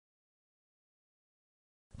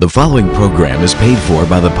The following program is paid for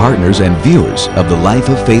by the partners and viewers of the Life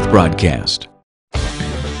of Faith broadcast.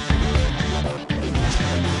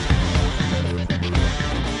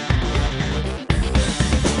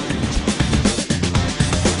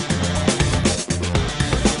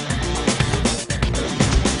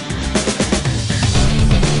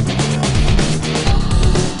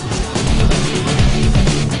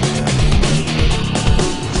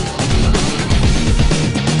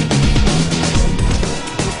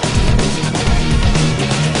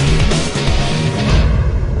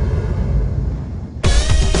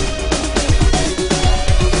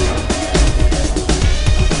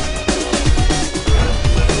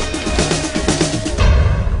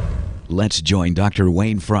 Let's join Dr.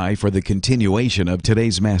 Wayne Fry for the continuation of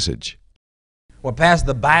today's message. Well, Pastor,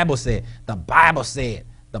 the Bible said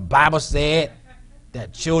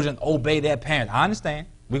that children obey their parents. I understand.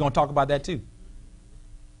 We're going to talk about that too.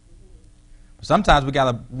 But sometimes we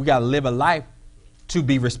gotta live a life to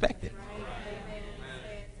be respected.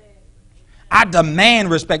 I demand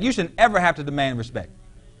respect. You shouldn't ever have to demand respect.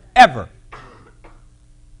 Ever.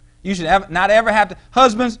 You should not ever have to.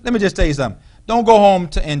 Husbands, let me just tell you something. Don't go home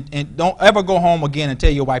and don't ever go home again and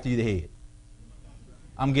tell your wife to eat the head.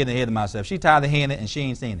 I'm getting ahead of myself. She tired of hearing it and she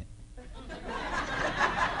ain't seen it.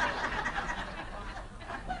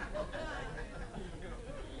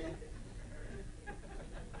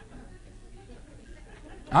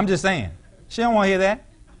 I'm just saying. She don't want to hear that.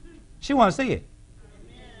 She want to see it.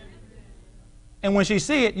 And when she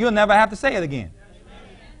see it, you'll never have to say it again.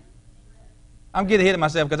 I'm getting ahead of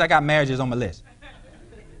myself because I got marriages on my list.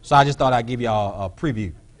 So I just thought I'd give y'all a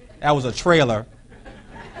preview. That was a trailer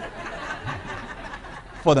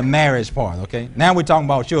for the marriage part, okay? Now we're talking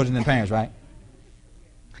about children and parents, right?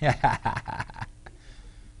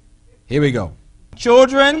 Here we go.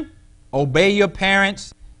 Children, obey your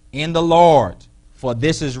parents in the Lord, for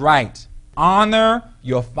this is right. Honor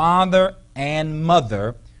your father and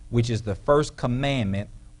mother, which is the first commandment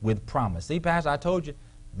with promise. See, Pastor, I told you,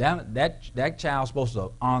 that child's supposed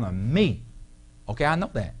to honor me. Okay, I know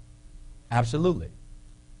that. Absolutely.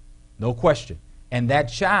 No question. And that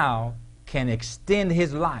child can extend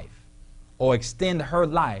his life or extend her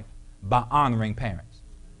life by honoring parents.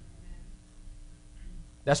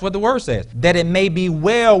 That's what the word says. That it may be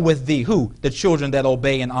well with thee. Who? The children that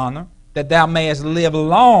obey and honor. That thou mayest live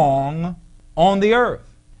long on the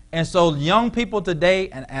earth. And so young people today,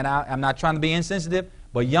 and I'm not trying to be insensitive,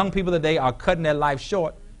 but young people today are cutting their life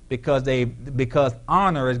short because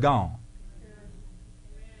honor is gone.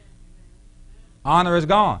 Honor is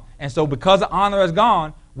gone. And so because the honor is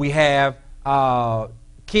gone, we have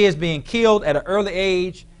kids being killed at an early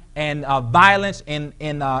age and violence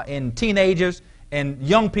in teenagers, and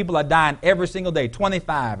young people are dying every single day,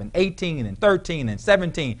 25 and 18 and 13 and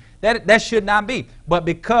 17. That should not be. But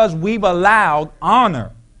because we've allowed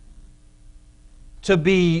honor to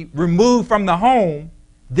be removed from the home,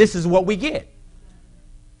 this is what we get.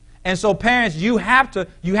 And so parents, you have to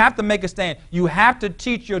make a stand. You have to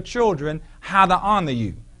teach your children how to honor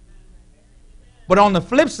you. But on the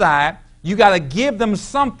flip side, you got to give them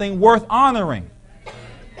something worth honoring.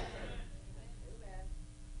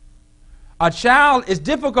 It's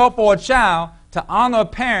difficult for a child to honor a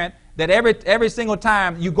parent that every single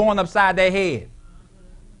time you're going upside their head.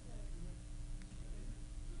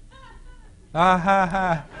 Ah ha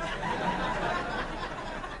ha.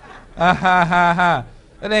 Ah ha ha ha.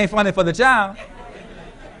 That ain't funny for the child.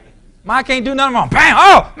 Mine can't do nothing wrong. Bam!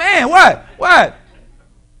 Oh, man, what? What?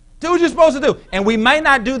 Do what you're supposed to do. And we may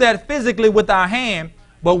not do that physically with our hand,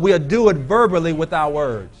 but we'll do it verbally with our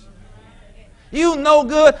words. You no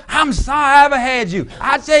good. I'm sorry I ever had you.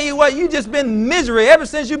 I tell you what, you just been misery ever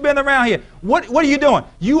since you've been around here. What are you doing?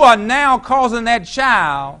 You are now causing that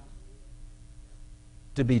child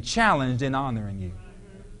to be challenged in honoring you.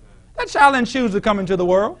 That child didn't choose to come into the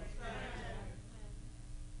world.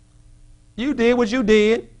 You did what you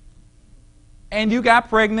did, and you got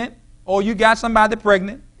pregnant, or you got somebody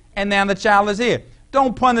pregnant, and now the child is here.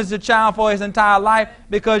 Don't punish the child for his entire life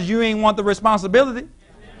because you ain't want the responsibility.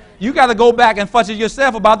 You got to go back and fuss it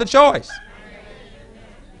yourself about the choice.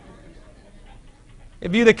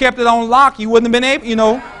 If you'd have kept it on lock, you wouldn't have been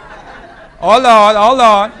able, Oh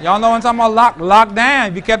Lord. Y'all know what I'm talking about? Lock down.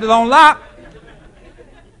 If you kept it on lock.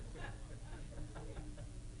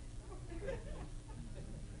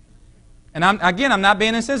 And I'm not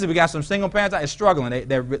being insensitive. We got some single parents that are struggling.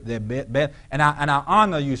 They're bad. And I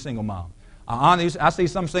honor you, single mom. I honor you. I see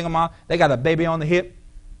some single mom. They got a baby on the hip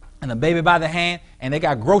and a baby by the hand, and they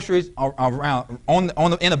got groceries around in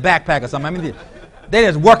a backpack or something. I mean, they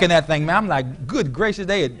just working that thing, man. I'm like, good gracious,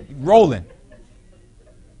 they are rolling.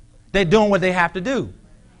 They're doing what they have to do.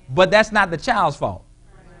 but that's not the child's fault.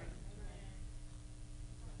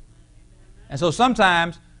 And so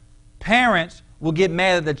sometimes parents will get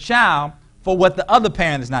mad at the child for what the other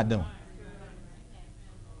parent is not doing.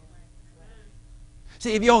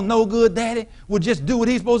 See, if your no good daddy would just do what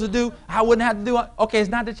he's supposed to do, I wouldn't have to do it. Okay, it's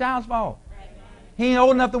not the child's fault. He ain't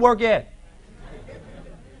old enough to work yet.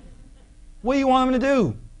 What do you want him to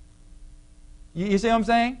do? You see what I'm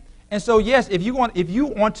saying? And so, yes, if you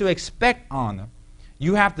want to expect honor,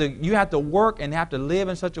 you have to work and have to live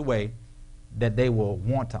in such a way that they will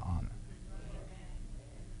want to honor.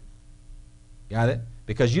 Got it?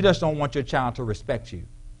 Because you just don't want your child to respect you,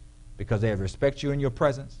 because they respect you in your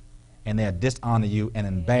presence, and they'll dishonor you and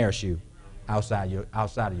embarrass you outside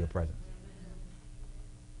of your presence.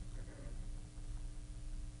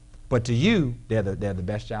 But to you, they're the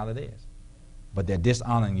best child it is. But they're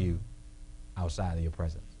dishonoring you outside of your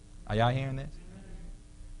presence. Are y'all hearing this?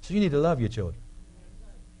 So you need to love your children.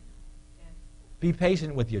 Be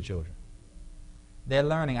patient with your children. They're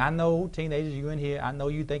learning. I know, teenagers, you in here, I know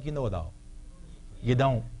you think you know it all. You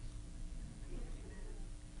don't.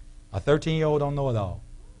 A 13-year-old don't know it all.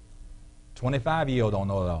 25-year-old don't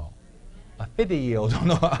know it all. A 50-year-old don't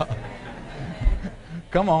know it all.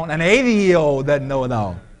 Come on, an 80-year-old doesn't know it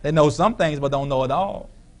all. They know some things but don't know it all.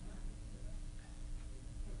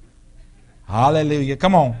 Hallelujah.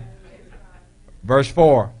 Come on. Verse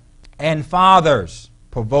 4. And fathers,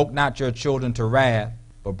 provoke not your children to wrath,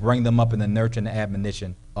 but bring them up in the nurture and the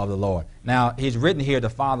admonition of the Lord. Now, he's written here to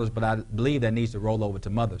fathers, but I believe that needs to roll over to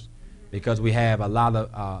mothers, because we have a lot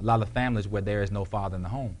of families where there is no father in the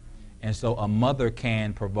home. And so a mother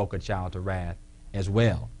can provoke a child to wrath as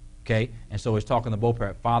well. Okay? And so it's talking to both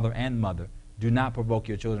parents, father and mother. Do not provoke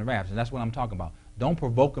your children to wrath. And that's what I'm talking about. Don't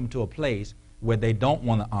provoke them to a place where they don't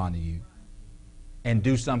want to honor you and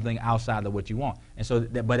do something outside of what you want. And so,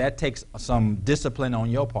 but that takes some discipline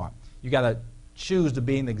on your part. You got to choose to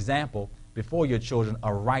be an example before your children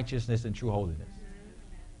of righteousness and true holiness.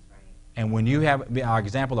 And when you have our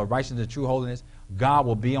example of righteousness and true holiness, God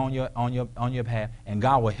will be on your path, and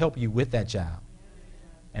God will help you with that child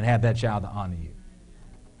and have that child to honor you.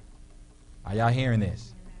 Are y'all hearing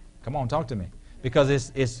this? Come on, talk to me. Because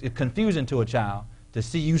it's confusing to a child to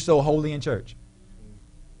see you so holy in church.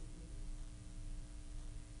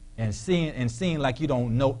 And seeing like you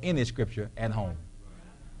don't know any scripture at home.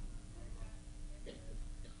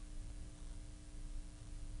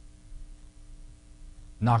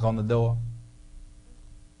 Knock on the door.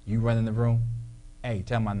 You run in the room. Hey,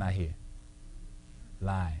 tell them I'm not here.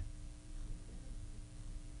 Lying.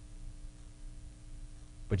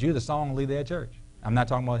 But you're the song leader at church. I'm not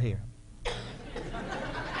talking about here.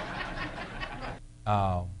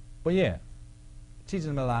 But yeah, teaching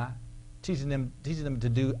them a lie. Teaching them to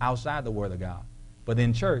do outside the Word of God. But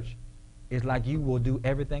in church, it's like you will do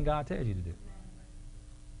everything God tells you to do.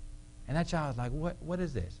 And that child's like, what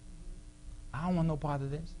is this? I don't want no part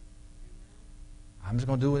of this. I'm just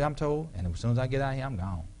going to do what I'm told, and as soon as I get out of here, I'm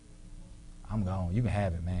gone. I'm gone. You can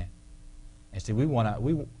have it, man. And see, we want to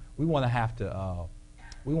have to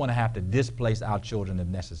displace our children if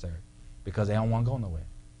necessary, because they don't want to go nowhere.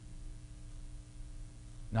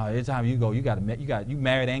 No, every time you go, you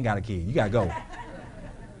married and got a kid. You got to go.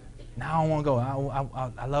 No, I don't want to go.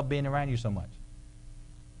 I love being around you so much.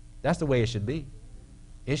 That's the way it should be.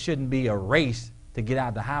 It shouldn't be a race to get out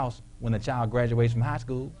of the house when the child graduates from high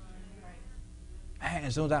school. Man,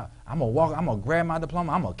 as soon as I'm going to grab my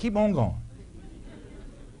diploma, I'm going to keep on going.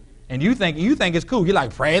 And you think it's cool. You're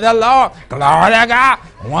like, praise the Lord, glory to God.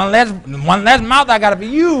 One less mouth I got to be.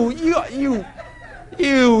 You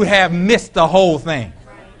have missed the whole thing.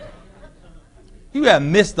 You have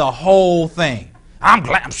missed the whole thing. I'm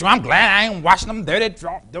glad I ain't washing them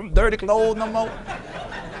dirty clothes no more.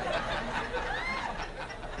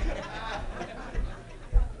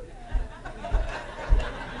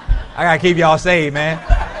 I got to keep y'all saved, man.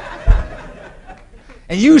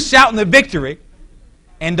 And you shouting the victory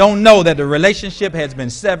and don't know that the relationship has been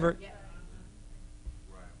severed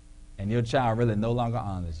and your child really no longer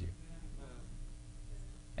honors you.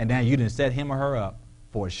 And now you didn't set him or her up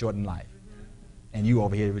for a shortened life. And you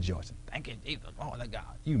over here rejoicing. Thank you, Jesus. Oh, my God.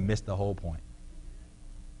 You missed the whole point.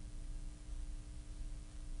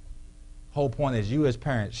 Whole point is you as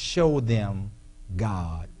parents show them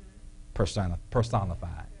God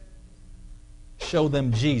personified. Show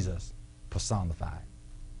them Jesus personified.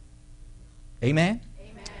 Amen?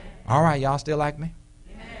 Amen. All right, y'all still like me?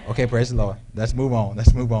 Amen. Okay, praise the Lord. Let's move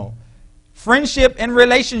on. Friendship and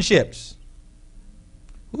relationships.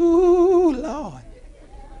 Ooh, Lord.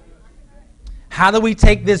 How do we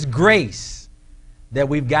take this grace that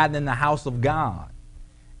we've gotten in the house of God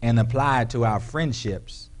and apply it to our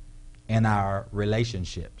friendships in our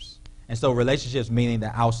relationships. And so relationships meaning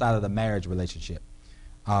the outside of the marriage relationship.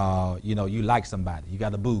 You like somebody. You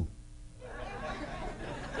got a boo.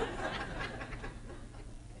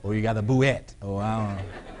 Or you got a booette. Or I don't know.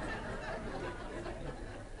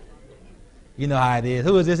 You know how it is.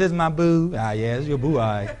 Who is this? This is my boo. Ah, yeah, this is your boo.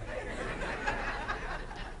 All right.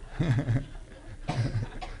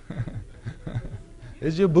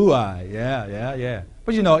 It's your boo eye. Yeah.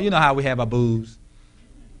 But you know how we have our boos.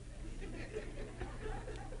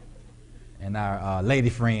 And our lady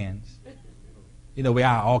friends. We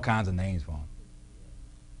have all kinds of names for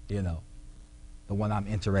them. The one I'm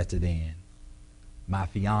interested in. My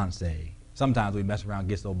fiance. Sometimes we mess around and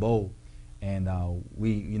get so bold. And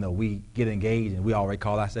we get engaged and we already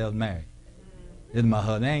call ourselves married. This is my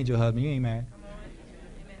husband. That ain't your husband. You ain't married.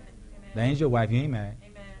 That ain't your wife. You ain't married.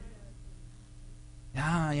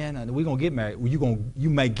 No, we're going to get married. Well, you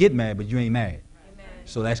may get married, but you ain't married. Amen.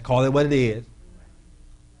 So let's call it what it is.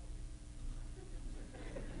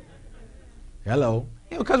 Hello.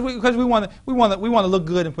 Because we want to look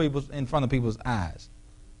good in front of people's eyes.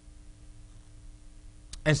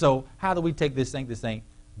 And so how do we take this saint to saint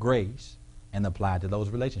grace and apply it to those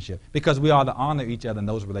relationships? Because we ought to honor each other in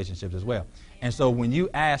those relationships as well. And so when you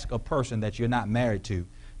ask a person that you're not married to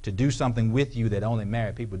do something with you that only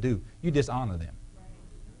married people do, you dishonor them.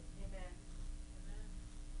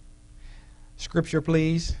 Scripture,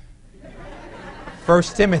 please. 1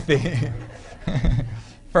 Timothy.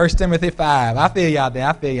 1 Timothy 5. I feel y'all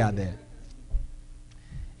there.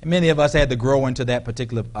 And many of us had to grow into that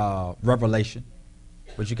particular revelation.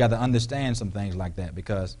 But you got to understand some things like that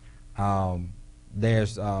because the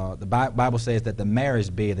Bible says that the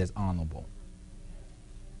marriage bed is honorable.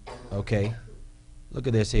 Okay. Look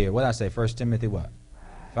at this here. What did I say? 1 Timothy what?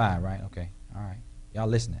 5, right? Okay. All right. Y'all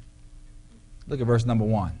listening. Look at verse number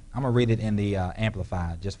 1. I'm going to read it in the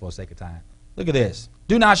Amplified just for the sake of time. Look at this.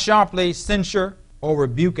 Do not sharply censure or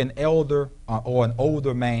rebuke an elder or an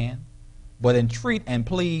older man, but entreat and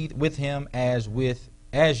plead with him as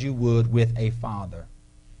you would with a father.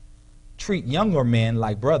 Treat younger men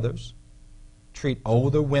like brothers. Treat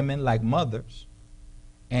older women like mothers.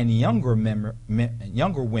 And younger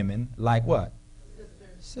women like what?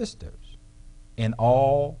 Sisters. In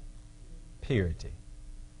all purity.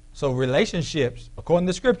 So relationships, according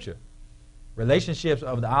to Scripture, relationships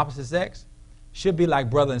of the opposite sex should be like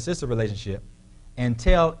brother and sister relationship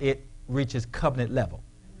until it reaches covenant level.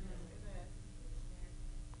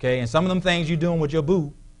 Okay, and some of them things you're doing with your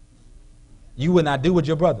boo, you would not do with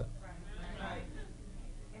your brother.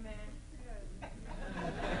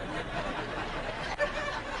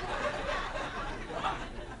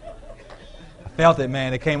 I felt it,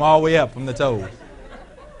 man. It came all the way up from the toes.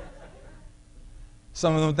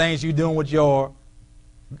 Some of them things you're doing with your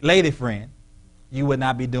lady friend, you would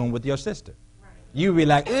not be doing with your sister. You'd be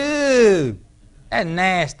like, ew, that's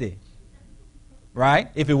nasty. Right?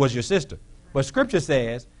 If it was your sister. But Scripture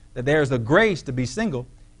says that there's a grace to be single,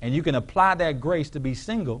 and you can apply that grace to be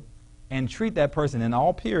single and treat that person in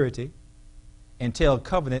all purity until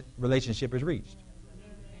covenant relationship is reached.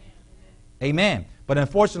 Amen. But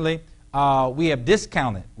unfortunately, we have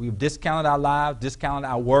discounted. We've discounted our lives, discounted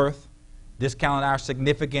our worth, discounted our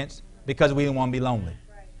significance because we didn't want to be lonely.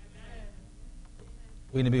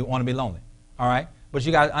 We didn't want to be lonely. All right? But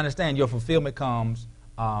you got to understand your fulfillment comes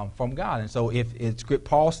from God. And so if it's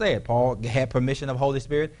Paul had permission of Holy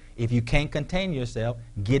Spirit. If you can't contain yourself,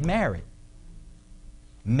 get married.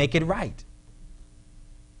 Make it right.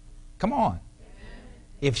 Come on.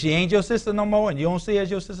 If she ain't your sister no more and you don't see her as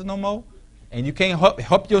your sister no more and you can't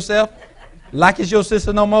help yourself like it's your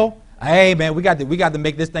sister no more, hey, man, we got to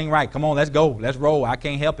make this thing right. Come on, let's go. Let's roll. I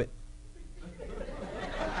can't help it.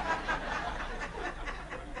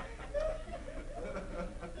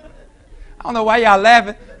 I don't know why y'all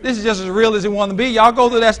laughing. This is just as real as it want to be. Y'all go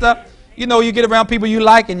through that stuff. You know, you get around people you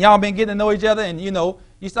like and y'all been getting to know each other and, you know,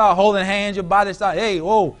 you start holding hands, your body start, hey,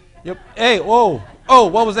 whoa, hey, whoa, oh,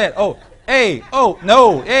 what was that? Oh, hey, oh,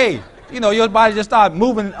 no, hey. You know, your body just start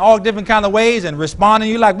moving all different kind of ways and responding.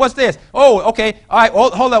 You're like, what's this? Oh, okay. All right,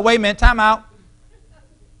 hold up, wait a minute, time out.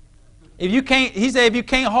 If you can't, he said, if you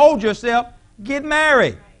can't hold yourself, get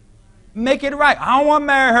married. Make it right. I don't want to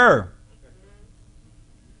marry her.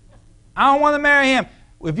 I don't want to marry him.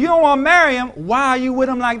 If you don't want to marry him, why are you with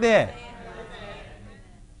him like that?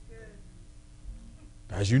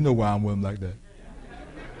 As you know why I'm with him like that.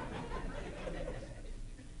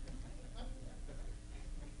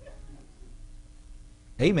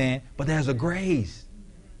 Amen. But there's a grace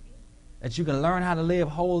that you can learn how to live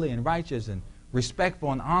holy and righteous and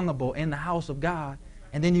respectful and honorable in the house of God.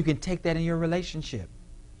 And then you can take that in your relationship.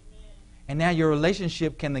 And now your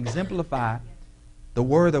relationship can exemplify the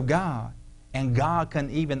Word of God, and God can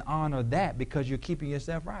even honor that because you're keeping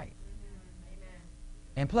yourself right.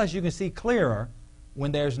 And plus, you can see clearer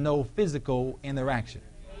when there's no physical interaction.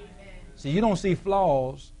 See, you don't see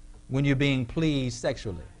flaws when you're being pleased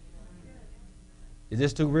sexually. Is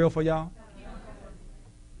this too real for y'all?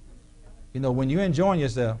 You know, when you're enjoying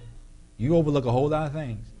yourself, you overlook a whole lot of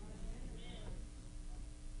things.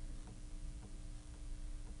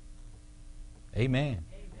 Amen.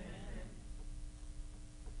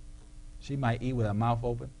 She might eat with her mouth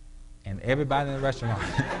open, and everybody in the restaurant,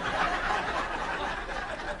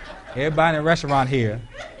 everybody in the restaurant here,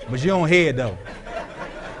 but you don't hear it though.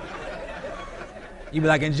 You be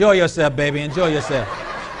like, enjoy yourself, baby, enjoy yourself.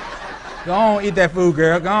 Go on, eat that food,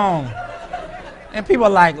 girl, go on. And people are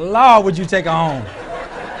like, Lord, would you take her home?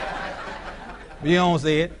 But you don't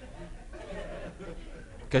see it,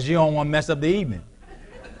 because you don't want to mess up the evening.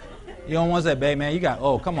 You don't want to say, babe, man, you got,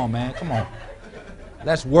 oh, come on, man, come on.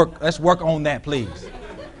 Let's work on that, please.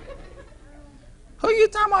 Who you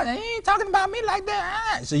talking about? You ain't talking about me like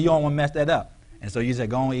that. So you don't want to mess that up. And so you say,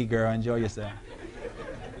 go on, eat, girl, enjoy yourself.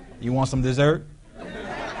 You want some dessert?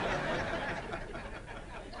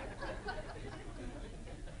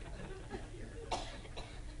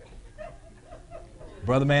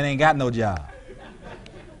 Brother man ain't got no job.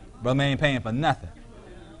 Brother man ain't paying for nothing.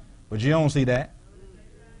 But you don't see that.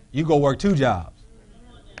 You go work 2 jobs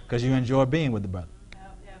because you enjoy being with the brother.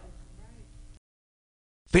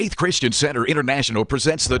 Faith Christian Center International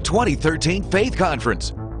presents the 2013 Faith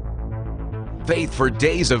Conference. Faith for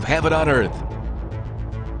Days of Heaven on Earth.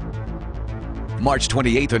 March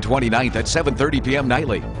 28th and 29th at 7:30 p.m.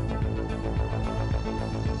 nightly.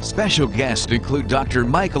 Special guests include Dr.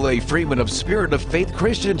 Michael A. Freeman of Spirit of Faith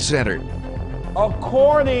Christian Center.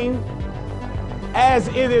 According as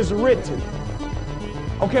it is written.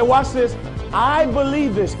 Okay, watch this. I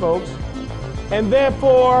believe this, folks, and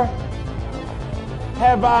therefore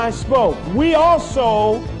have I spoke. We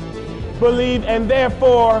also believe, and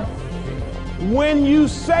therefore, when you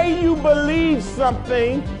say you believe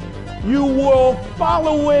something, you will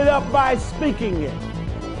follow it up by speaking it.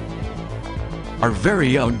 Our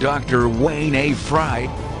very own Dr. Wayne A. Fry.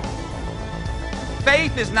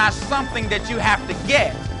 Faith is not something that you have to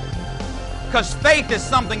get, because faith is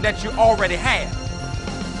something that you already have.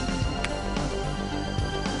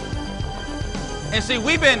 And see,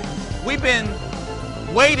 we've been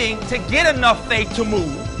waiting to get enough faith to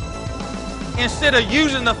move instead of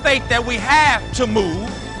using the faith that we have to move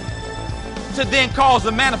to then cause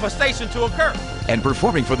the manifestation to occur. And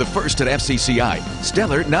performing for the first at FCCI,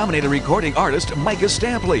 stellar nominated recording artist Micah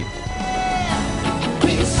Stampley.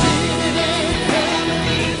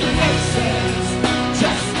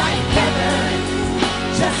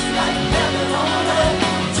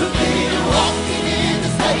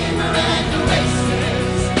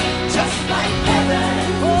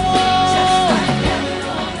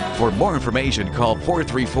 For more information, call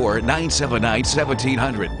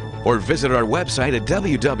 434-979-1700 or visit our website at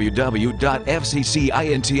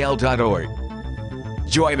www.fccintl.org.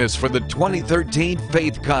 Join us for the 2013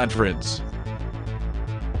 Faith Conference.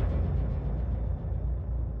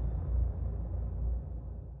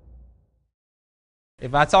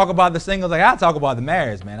 If I talk about the singles, I gotta talk about the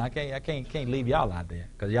marriage, man. I can't leave y'all out there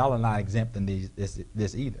because y'all are not exempt in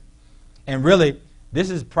this either. And really,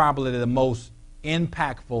 this is probably the most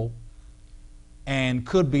impactful and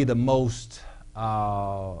could be the most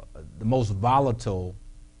volatile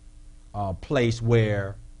place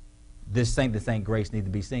where this saint to saint grace needs to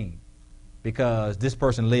be seen, because this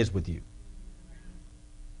person lives with you,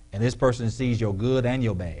 and this person sees your good and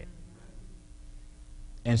your bad.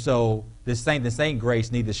 And so this saint to saint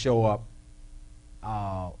grace needs to show up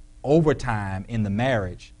over time in the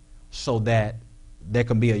marriage so that there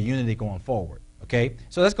can be a unity going forward. Okay,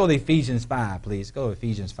 so let's go to Ephesians 5, please. Go to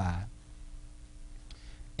Ephesians 5.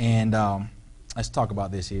 And let's talk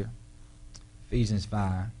about this here. Ephesians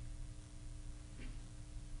 5.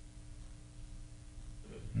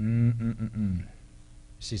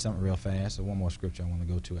 See something real fast. So one more scripture I want to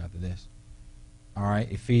go to after this. All right,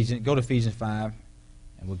 go to Ephesians 5,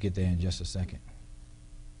 and we'll get there in just a second.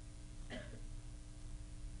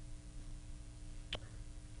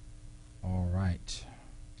 All right.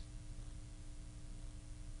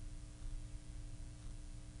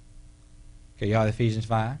 Okay, y'all, Ephesians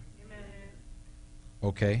 5? Amen.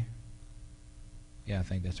 Okay. Yeah, I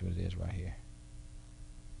think that's what it is right here.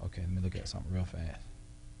 Okay, let me look at something real fast.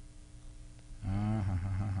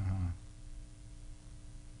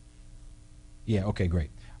 Yeah, okay,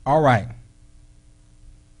 great. All right.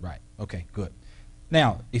 Right, okay, good.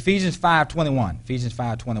 Now, Ephesians 5:21. Ephesians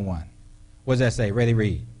 5:21. What does that say? Ready,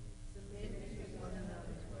 read.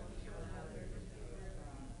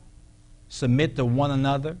 Submit to one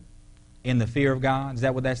another in the fear of God. Is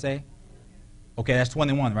that what that say? Okay, that's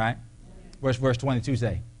 21, right? What's verse 22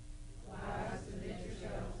 say?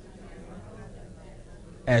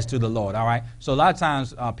 As to the Lord. All right. So a lot of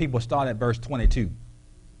times people start at verse 22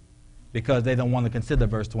 because they don't want to consider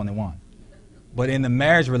verse 21. But in the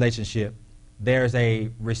marriage relationship, there's a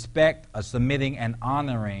respect, a submitting, and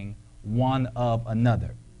honoring one of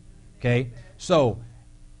another. Okay. So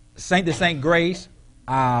saint to saint grace,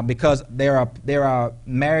 because there are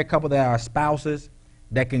married couple, there are spouses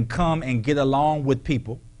that can come and get along with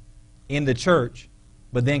people in the church,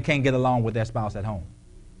 but then can't get along with their spouse at home.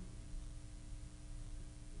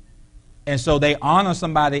 And so they honor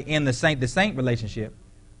somebody in the saint to saint relationship,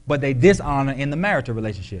 but they dishonor in the marital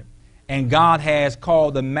relationship. And God has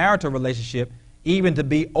called the marital relationship even to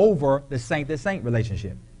be over the saint to saint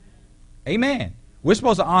relationship. Amen. We're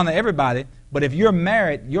supposed to honor everybody, but if you're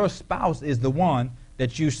married, your spouse is the one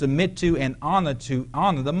that you submit to and honor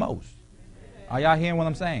the most. Are y'all hearing what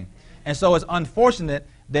I'm saying? And so it's unfortunate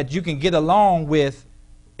that you can get along with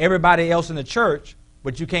everybody else in the church,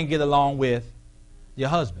 but you can't get along with your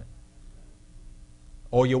husband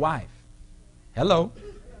or your wife. Hello.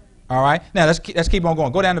 All right. Now let's keep on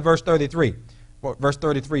going. Go down to verse 33. Verse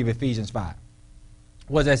 33 of Ephesians 5.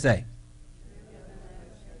 What does that say?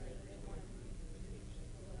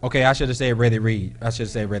 Okay, I should have said ready read. I should have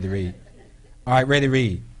said ready read. All right, ready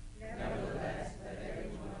read.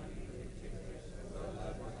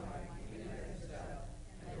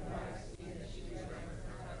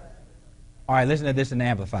 All right, listen to this in the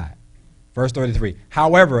Amplified. Verse 33.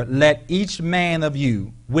 However, let each man of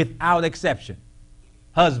you, without exception,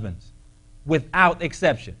 husbands, without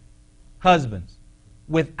exception, husbands,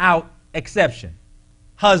 without exception,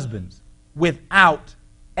 husbands, without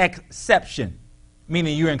exception,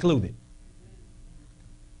 meaning you're included.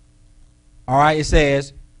 All right, it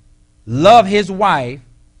says, love his wife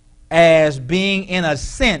as being, in a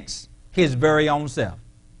sense, his very own self.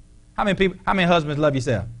 How many husbands love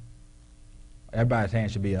yourself? Everybody's hand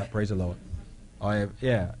should be up. Praise the Lord. Oh,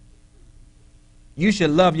 yeah. You should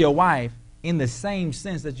love your wife in the same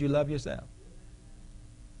sense that you love yourself.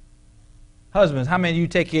 Husbands, how many of you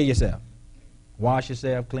take care of yourself? Wash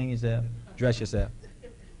yourself, clean yourself, dress yourself.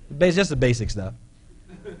 Just the basic stuff.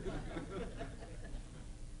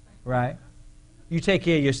 Right? You take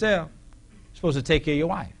care of yourself, you're supposed to take care of your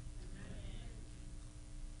wife.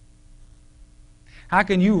 How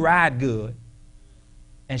can you ride good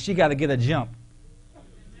and she got to get a jump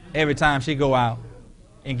every time she go out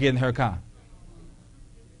and get in her car?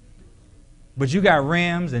 But you got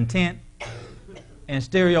rims and tint and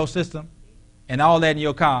stereo system and all that in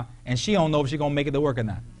your car, and she don't know if she's going to make it to work or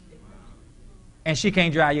not. And she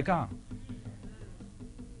can't drive your car.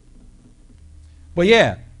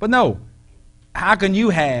 But no. How can you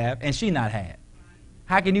have and she not have?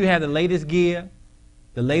 How can you have the latest gear,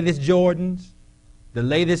 the latest Jordans, the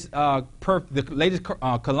latest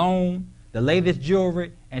cologne, the latest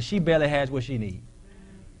jewelry, and she barely has what she needs?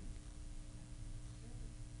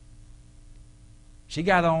 She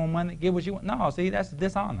got her own money. Get what you want. No, see, that's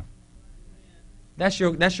dishonor. That's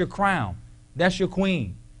your crown. That's your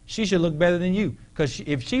queen. She should look better than you, because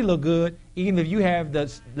if she look good, even if you have the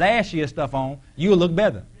last year's stuff on, you'll look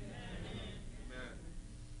better.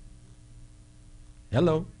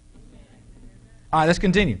 Hello. All right, let's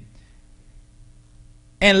continue.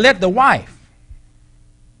 And let the wife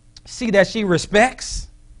see that she respects,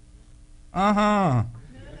 and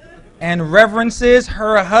reverences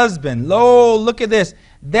her husband. Lo, look at this.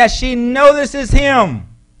 That she notices him.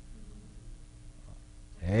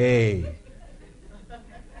 Hey.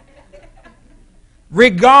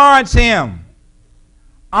 Regards him.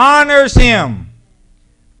 Honors him.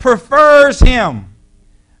 Prefers him.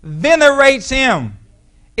 Venerates him.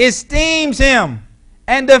 Esteems him.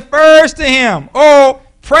 And defers to him. Oh,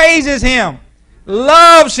 praises him.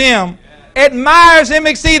 Loves him. Admires him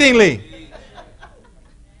exceedingly.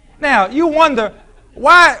 Now, you wonder,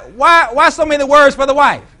 why so many words for the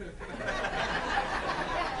wife?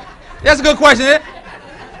 That's a good question, isn't it?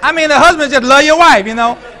 I mean, the husband just love your wife, you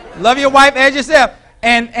know. Love your wife as yourself.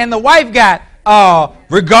 And the wife got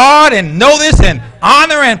regard and notice and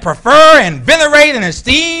honor and prefer and venerate and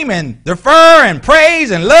esteem and defer and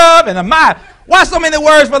praise and love and admire. Why so many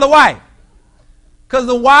words for the wife? Because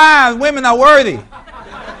the wise women are worthy.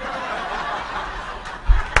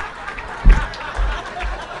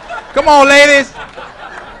 Come on, ladies.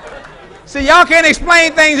 See, y'all can't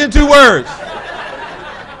explain things in 2 words.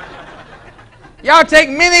 Y'all take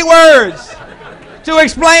many words to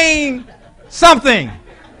explain something.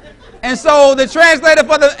 And so the translator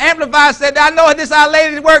for the Amplified said, I know this how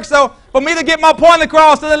ladies work, so for me to get my point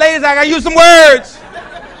across to the ladies, I got to use some words.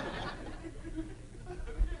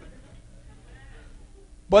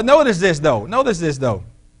 But notice this, though.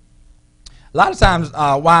 A lot of times,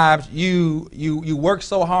 wives, you work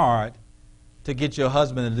so hard to get your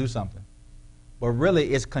husband to do something. But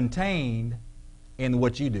really, it's contained in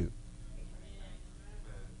what you do.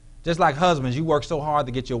 Just like husbands, you work so hard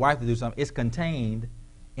to get your wife to do something. It's contained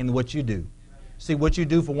in what you do. See, what you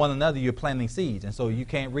do for one another, you're planting seeds. And so you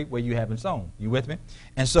can't reap where you haven't sown. You with me?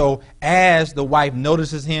 And so as the wife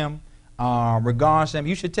notices him, regards him,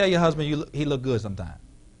 you should tell your husband he look good sometimes.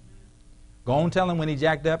 Go on, tell him when he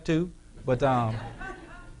jacked up too. But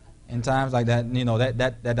in times like that, you know,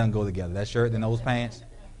 that doesn't go together. That shirt and those pants.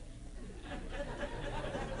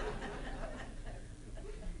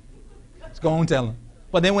 Just go on, tell him.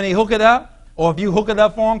 But then when he hook it up, or if you hook it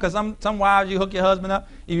up for him, because some wives, you hook your husband up,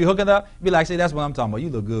 if you hook it up, be like, see, that's what I'm talking about. You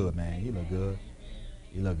look good, man. You look good.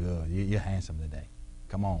 You look good. You're handsome today.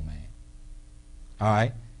 Come on, man. All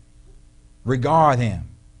right? Regard him.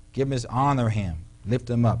 Give him his honor him. Lift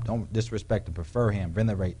him up. Don't disrespect him. Prefer him.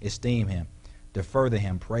 Venerate. Esteem him. Defer to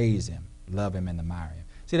him. Praise him. Love him and admire him.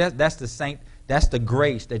 See, that's the saint. That's the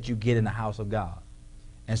grace that you get in the house of God.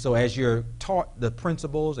 And so as you're taught the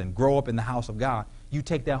principles and grow up in the house of God, you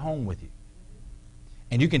take that home with you.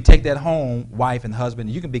 And you can take that home, wife and husband,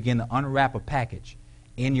 and you can begin to unwrap a package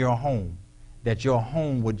in your home that your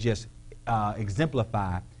home would just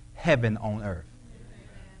exemplify heaven on earth.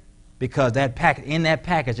 Because in that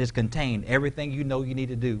package is contained everything you know you need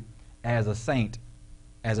to do as a saint,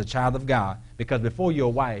 as a child of God. Because before you're a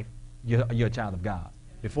wife, you're a child of God.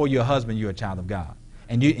 Before you're a husband, you're a child of God.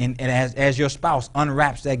 And as your spouse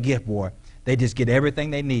unwraps that gift, boy, they just get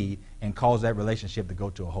everything they need and cause that relationship to go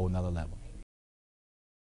to a whole nother level.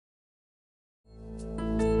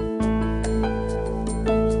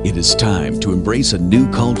 It is time to embrace a new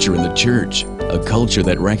culture in the church, a culture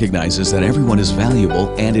that recognizes that everyone is valuable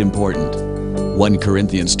and important. 1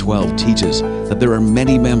 Corinthians 12 teaches that there are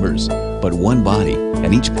many members, but one body,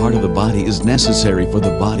 and each part of the body is necessary for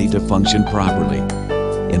the body to function properly.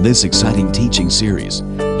 In this exciting teaching series,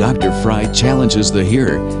 Dr. Fry challenges the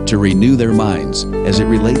hearer to renew their minds as it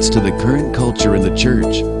relates to the current culture in the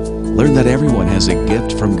church. Learn that everyone has a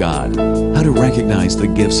gift from God, how to recognize the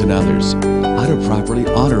gifts in others, how to properly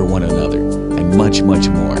honor one another, and much, much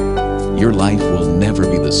more. Your life will never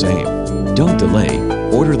be the same. Don't delay.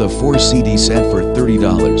 Order the 4-CD set for $30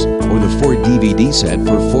 or the 4-DVD set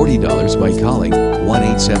for $40 by calling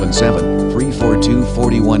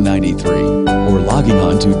 1-877-342-4193 or logging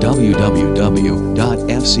on to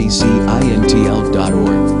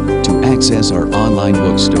www.fccintl.org to access our online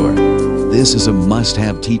bookstore. This is a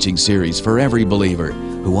must-have teaching series for every believer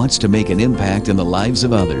who wants to make an impact in the lives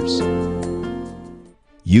of others.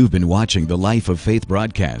 You've been watching the Life of Faith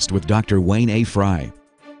broadcast with Dr. Wayne A. Fry.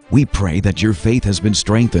 We pray that your faith has been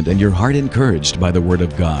strengthened and your heart encouraged by the Word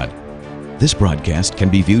of God. This broadcast can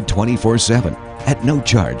be viewed 24/7 at no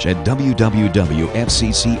charge at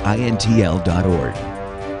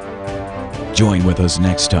www.fccintl.org. Join with us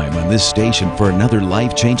next time on this station for another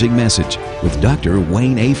life-changing message with Dr.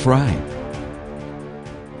 Wayne A. Fry.